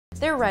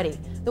They're ready.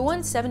 The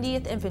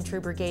 170th Infantry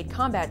Brigade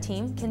Combat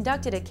Team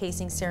conducted a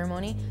casing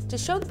ceremony to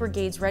show the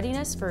brigade's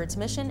readiness for its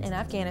mission in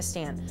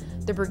Afghanistan.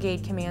 The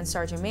Brigade Command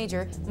Sergeant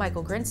Major,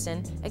 Michael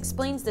Grinston,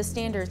 explains the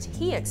standards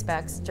he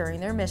expects during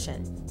their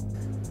mission.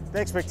 The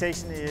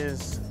expectation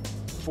is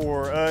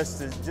for us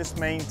to just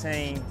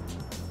maintain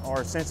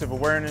our sense of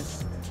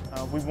awareness.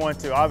 We want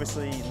to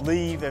obviously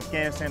leave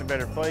Afghanistan a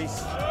better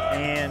place,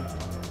 and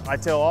I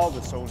tell all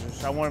the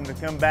soldiers, I want them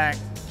to come back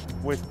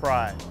with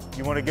pride.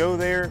 You want to go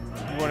there,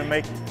 you want to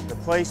make the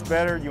place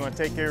better, you want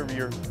to take care of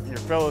your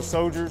fellow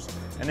soldiers,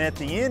 and at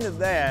the end of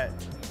that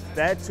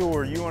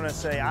tour, you want to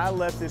say, I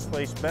left this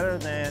place better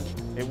than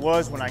it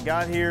was when I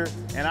got here,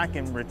 and I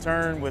can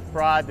return with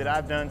pride that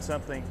I've done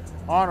something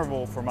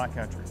honorable for my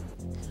country.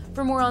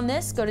 For more on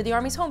this, go to the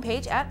Army's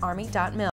homepage at army.mil.